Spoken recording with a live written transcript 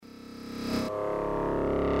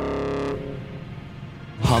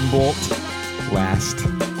Humboldt Last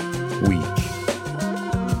Week.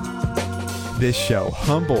 This show,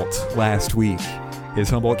 Humboldt Last Week, is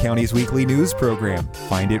Humboldt County's weekly news program.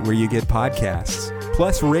 Find it where you get podcasts.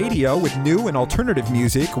 Plus radio with new and alternative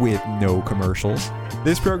music with no commercials.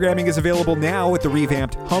 This programming is available now at the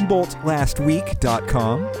revamped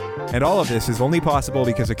HumboldtLastWeek.com. And all of this is only possible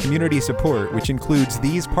because of community support, which includes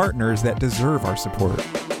these partners that deserve our support.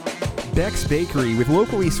 Beck's Bakery with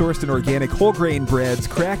locally sourced and organic whole grain breads,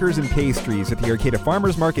 crackers, and pastries at the Arcata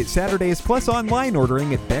Farmers Market Saturdays, plus online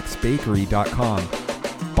ordering at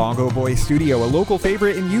becksbakery.com. Bongo Boy Studio, a local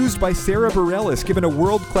favorite and used by Sarah Bareilles, given a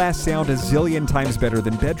world-class sound a zillion times better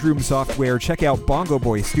than bedroom software. Check out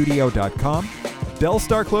bongoboystudio.com. Belle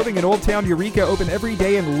Starr Clothing in Old Town Eureka open every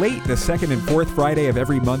day and late the second and fourth Friday of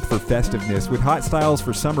every month for festiveness, with hot styles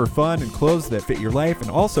for summer fun and clothes that fit your life.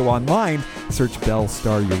 And also online, search Belle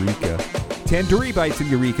Starr Eureka. Tandoori Bites in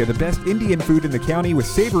Eureka, the best Indian food in the county with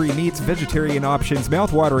savory meats, vegetarian options,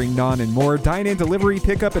 mouth-watering naan, and more. Dine-in, delivery,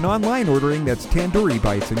 pickup, and online ordering. That's Tandoori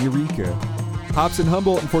Bites in Eureka. Hops in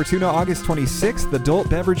Humboldt and Fortuna, August 26th. Adult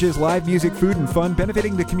beverages, live music, food, and fun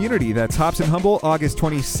benefiting the community. That's Hops in Humboldt, August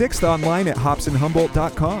 26th, online at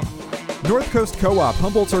hopsinhumboldt.com. North Coast Co-op,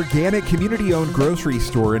 Humboldt's organic community-owned grocery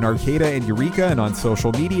store in Arcata and Eureka, and on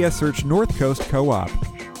social media, search North Coast Co-op.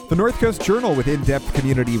 The North Coast Journal with in-depth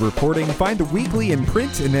community reporting. Find the weekly in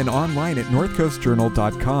print and then online at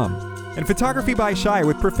northcoastjournal.com. And Photography by Shi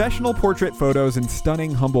with professional portrait photos in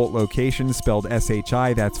stunning Humboldt locations, spelled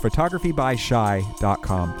SHI. That's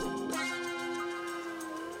photographybyshi.com.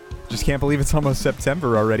 Just can't believe it's almost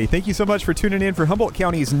September already. Thank you so much for tuning in for Humboldt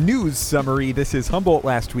County's news summary. This is Humboldt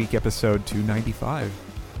Last Week, episode 295.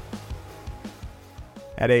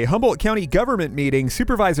 At a Humboldt County government meeting,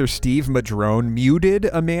 Supervisor Steve Madrone muted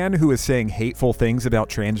a man who was saying hateful things about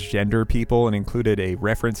transgender people and included a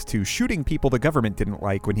reference to shooting people the government didn't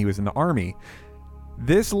like when he was in the Army.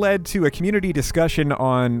 This led to a community discussion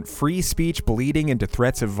on free speech bleeding into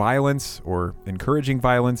threats of violence or encouraging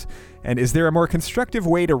violence, and is there a more constructive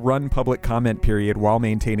way to run public comment period while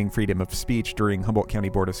maintaining freedom of speech during Humboldt County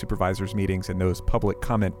Board of Supervisors meetings and those public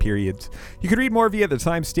comment periods? You can read more via the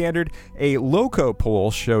Times Standard. A Loco poll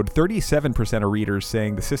showed 37% of readers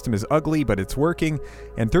saying the system is ugly but it's working,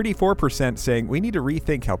 and 34% saying we need to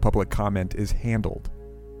rethink how public comment is handled.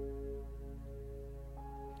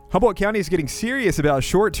 Humboldt County is getting serious about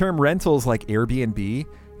short-term rentals like Airbnb.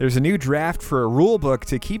 There's a new draft for a rule book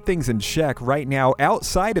to keep things in check. Right now,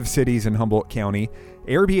 outside of cities in Humboldt County,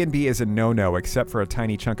 Airbnb is a no-no, except for a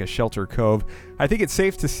tiny chunk of Shelter Cove. I think it's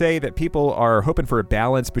safe to say that people are hoping for a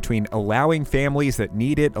balance between allowing families that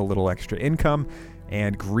need it a little extra income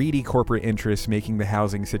and greedy corporate interests making the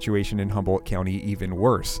housing situation in Humboldt County even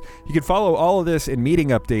worse. You can follow all of this in meeting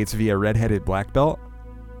updates via Redheaded Black Belt.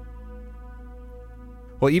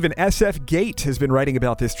 Well, even SFGATE has been writing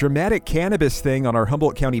about this dramatic cannabis thing on our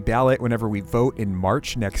Humboldt County ballot whenever we vote in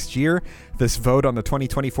March next year. This vote on the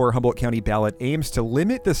 2024 Humboldt County ballot aims to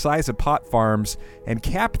limit the size of pot farms and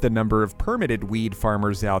cap the number of permitted weed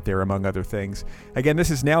farmers out there, among other things. Again,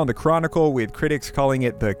 this is now in the Chronicle, with critics calling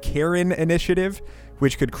it the Karen Initiative,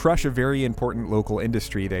 which could crush a very important local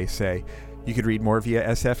industry, they say. You could read more via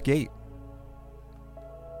SFGATE.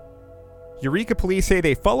 Eureka police say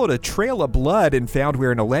they followed a trail of blood and found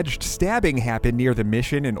where an alleged stabbing happened near the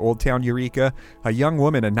Mission in Old Town Eureka. A young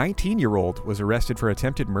woman, a 19-year-old, was arrested for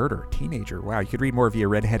attempted murder. Teenager. Wow, you could read more via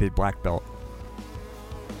Redheaded Black Belt.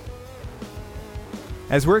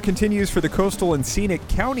 As work continues for the coastal and scenic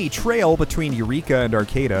county trail between Eureka and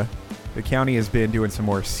Arcata, the county has been doing some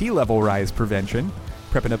more sea level rise prevention,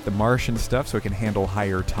 prepping up the marsh and stuff so it can handle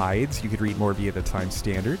higher tides. You could read more via the Times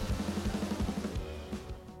Standard.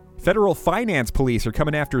 Federal finance police are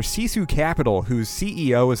coming after Sisu Capital, whose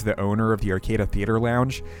CEO is the owner of the Arcata Theater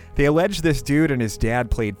Lounge. They allege this dude and his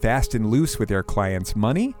dad played fast and loose with their clients'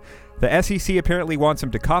 money. The SEC apparently wants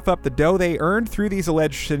them to cough up the dough they earned through these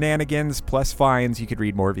alleged shenanigans, plus fines. You could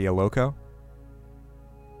read more via Loco.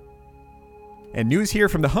 And news here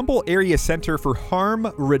from the Humboldt Area Center for Harm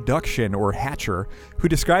Reduction, or HACHR, who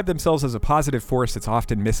describe themselves as a positive force that's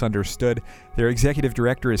often misunderstood. Their executive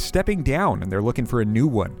director is stepping down, and they're looking for a new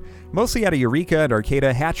one. Mostly out of Eureka and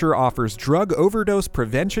Arcata, HACHR offers drug overdose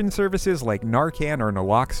prevention services like Narcan or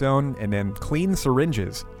naloxone, and then clean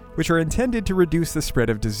syringes, which are intended to reduce the spread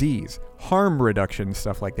of disease, harm reduction,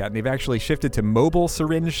 stuff like that. And they've actually shifted to mobile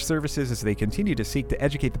syringe services as they continue to seek to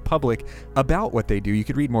educate the public about what they do. You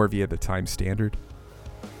could read more via the Times Standard.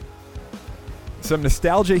 Some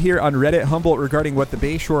nostalgia here on Reddit Humboldt regarding what the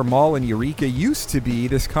Bayshore Mall in Eureka used to be.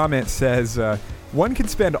 This comment says, One could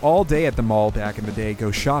spend all day at the mall back in the day,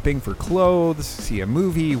 go shopping for clothes, see a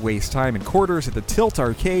movie, waste time in quarters at the Tilt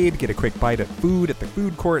Arcade, get a quick bite of food at the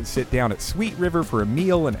food court, sit down at Sweet River for a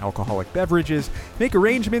meal and alcoholic beverages, make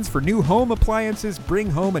arrangements for new home appliances,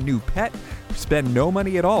 bring home a new pet, spend no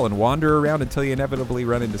money at all and wander around until you inevitably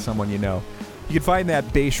run into someone you know. You can find that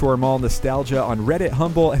Bayshore Mall nostalgia on Reddit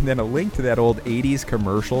Humble and then a link to that old 80s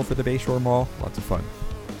commercial for the Bayshore Mall. Lots of fun.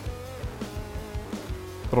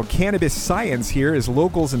 Little cannabis science here as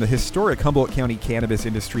locals in the historic Humboldt County cannabis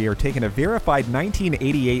industry are taking a verified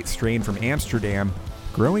 1988 strain from Amsterdam,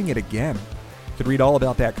 growing it again. You can read all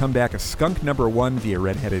about that comeback of skunk number 1 via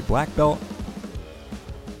Red-Headed Black Belt.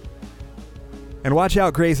 And watch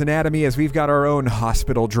out, Grey's Anatomy, as we've got our own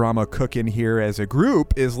hospital drama cooking here as a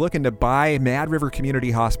group is looking to buy Mad River Community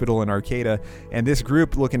Hospital in Arcata, and this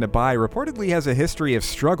group looking to buy reportedly has a history of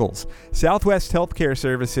struggles. Southwest Healthcare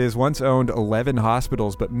Services once owned 11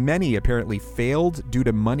 hospitals, but many apparently failed due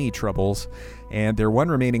to money troubles, and their one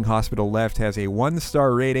remaining hospital left has a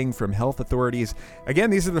 1-star rating from health authorities. Again,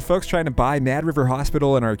 these are the folks trying to buy Mad River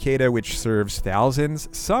Hospital in Arcata, which serves thousands.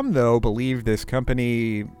 Some, though, believe this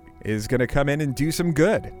company is going to come in and do some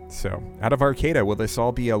good. So, out of Arcata, will this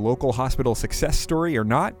all be a local hospital success story or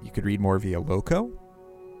not? You could read more via Loco.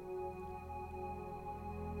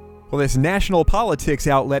 Well, this national politics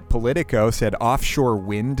outlet Politico said offshore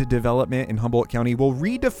wind development in Humboldt County will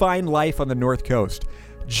redefine life on the North Coast.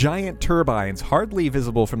 Giant turbines, hardly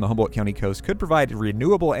visible from the Humboldt County coast, could provide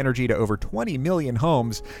renewable energy to over 20 million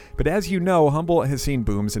homes. But as you know, Humboldt has seen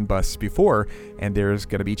booms and busts before, and there's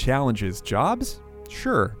going to be challenges. Jobs?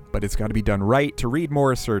 Sure, but it's got to be done right. To read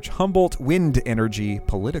more, search Humboldt Wind Energy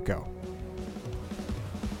Politico.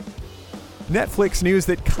 Netflix news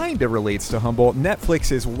that kinda relates to Humboldt.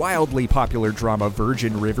 Netflix's wildly popular drama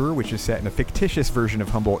Virgin River, which is set in a fictitious version of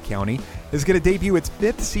Humboldt County, is going to debut its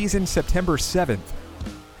 5th season September 7th.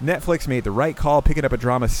 Netflix made the right call picking up a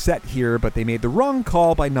drama set here, but they made the wrong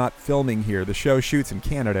call by not filming here. The show shoots in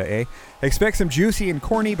Canada, eh? Expect some juicy and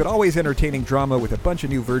corny, but always entertaining drama with a bunch of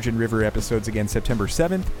new Virgin River episodes again September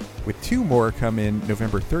 7th, with 2 more come in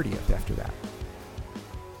November 30th after that.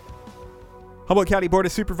 Humboldt County Board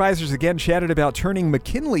of Supervisors again chatted about turning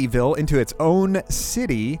McKinleyville into its own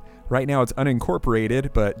city. Right now it's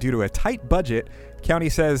unincorporated, but due to a tight budget, county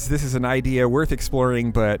says this is an idea worth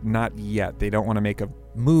exploring, but not yet. They don't want to make a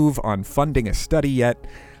move on funding a study yet.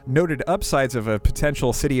 Noted upsides of a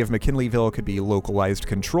potential city of McKinleyville could be localized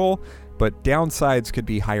control, but downsides could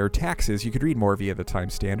be higher taxes. You could read more via the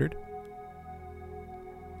Times Standard.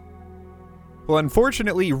 Well,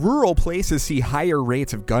 unfortunately, rural places see higher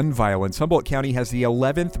rates of gun violence. Humboldt County has the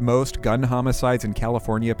 11th most gun homicides in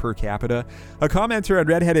California per capita. A commenter on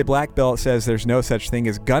Red-Headed Black Belt says there's no such thing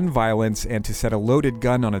as gun violence and to set a loaded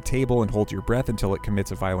gun on a table and hold your breath until it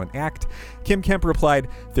commits a violent act. Kim Kemp replied,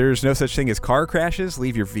 there's no such thing as car crashes.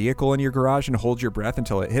 Leave your vehicle in your garage and hold your breath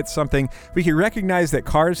until it hits something. We can recognize that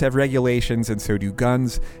cars have regulations and so do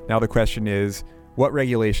guns. Now the question is, what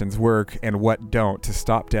regulations work and what don't to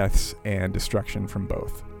stop deaths and destruction from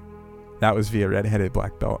both? That was via Red-Headed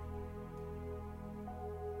Black Belt.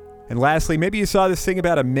 And lastly, maybe you saw this thing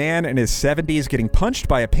about a man in his 70s getting punched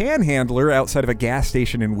by a panhandler outside of a gas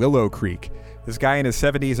station in Willow Creek. This guy in his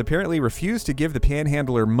 70s apparently refused to give the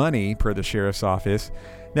panhandler money, per the sheriff's office.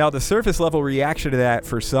 Now, the surface level reaction to that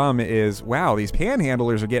for some is, wow, these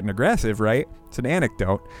panhandlers are getting aggressive, right? It's an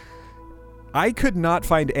anecdote. I could not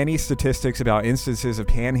find any statistics about instances of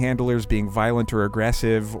panhandlers being violent or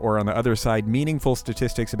aggressive, or on the other side, meaningful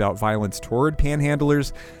statistics about violence toward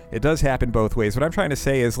panhandlers. It does happen both ways. What I'm trying to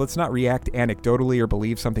say is let's not react anecdotally or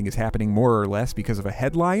believe something is happening more or less because of a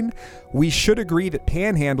headline. We should agree that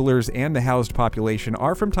panhandlers and the housed population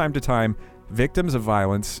are from time to time victims of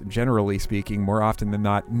violence. Generally speaking, more often than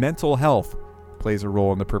not, mental health plays a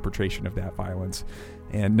role in the perpetration of that violence,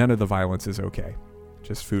 and none of the violence is okay.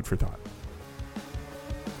 Just food for thought.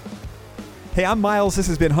 Hey, I'm Miles. This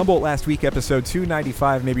has been Humboldt Last Week, episode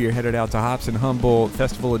 295. Maybe you're headed out to Hops and Humboldt,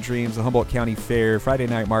 Festival of Dreams, the Humboldt County Fair, Friday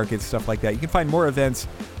night markets, stuff like that. You can find more events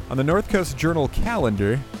on the North Coast Journal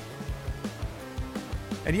calendar.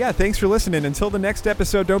 And yeah, thanks for listening. Until the next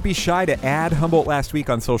episode, don't be shy to add Humboldt Last Week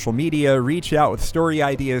on social media. Reach out with story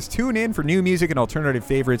ideas. Tune in for new music and alternative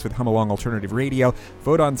favorites with HumAlong Alternative Radio.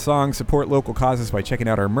 Vote on songs. Support local causes by checking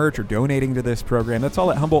out our merch or donating to this program. That's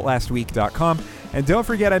all at HumboldtLastWeek.com. And don't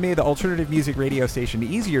forget I made the alternative music radio station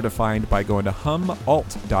easier to find by going to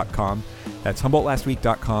HumAlt.com. That's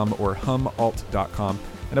HumboldtLastWeek.com or HumAlt.com.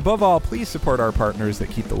 And above all, please support our partners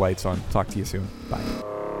that keep the lights on. Talk to you soon. Bye.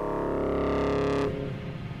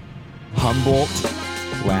 Humboldt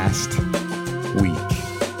Last Week.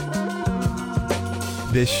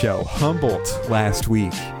 This show, Humboldt Last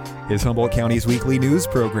Week, is Humboldt County's weekly news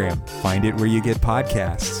program. Find it where you get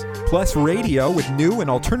podcasts. Plus radio with new and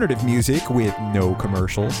alternative music with no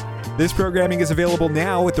commercials. This programming is available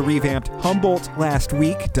now at the revamped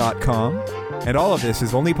HumboldtLastWeek.com. And all of this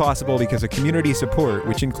is only possible because of community support,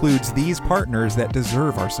 which includes these partners that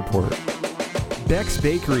deserve our support. Beck's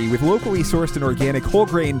Bakery with locally sourced and organic whole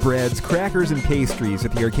grain breads, crackers, and pastries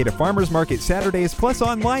at the Arcata Farmers Market Saturdays, plus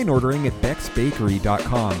online ordering at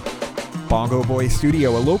becksbakery.com. Bongo Boy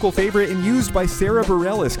Studio, a local favorite and used by Sarah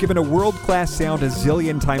Bareilles, given a world-class sound a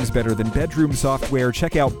zillion times better than bedroom software.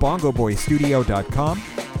 Check out bongoboystudio.com.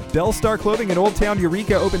 Belle Starr Clothing in Old Town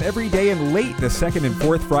Eureka open every day and late the second and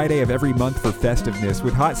fourth Friday of every month for festiveness,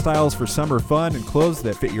 with hot styles for summer fun and clothes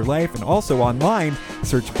that fit your life. And also online,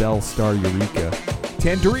 search Belle Starr Eureka.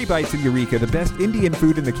 Tandoori Bites in Eureka, the best Indian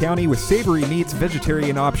food in the county with savory meats,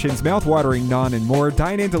 vegetarian options, mouth-watering naan, and more.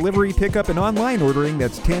 Dine-in, delivery, pickup, and online ordering.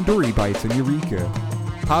 That's Tandoori Bites in Eureka.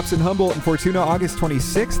 Hops in Humboldt and Fortuna, August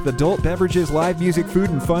 26th. Adult beverages, live music, food,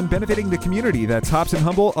 and fun benefiting the community. That's Hops in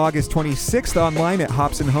Humboldt, August 26th, online at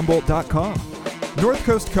hopsinhumboldt.com. North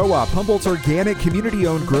Coast Co-op, Humboldt's organic,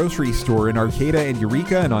 community-owned grocery store in Arcata and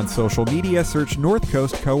Eureka, and on social media, search North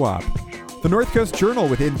Coast Co-op. The North Coast Journal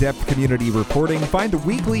with in-depth community reporting. Find the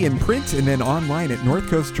weekly in print and then online at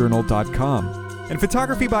northcoastjournal.com. And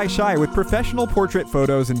Photography by Shi with professional portrait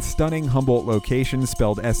photos and stunning Humboldt locations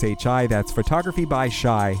spelled SHI. That's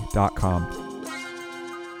photographybyshi.com.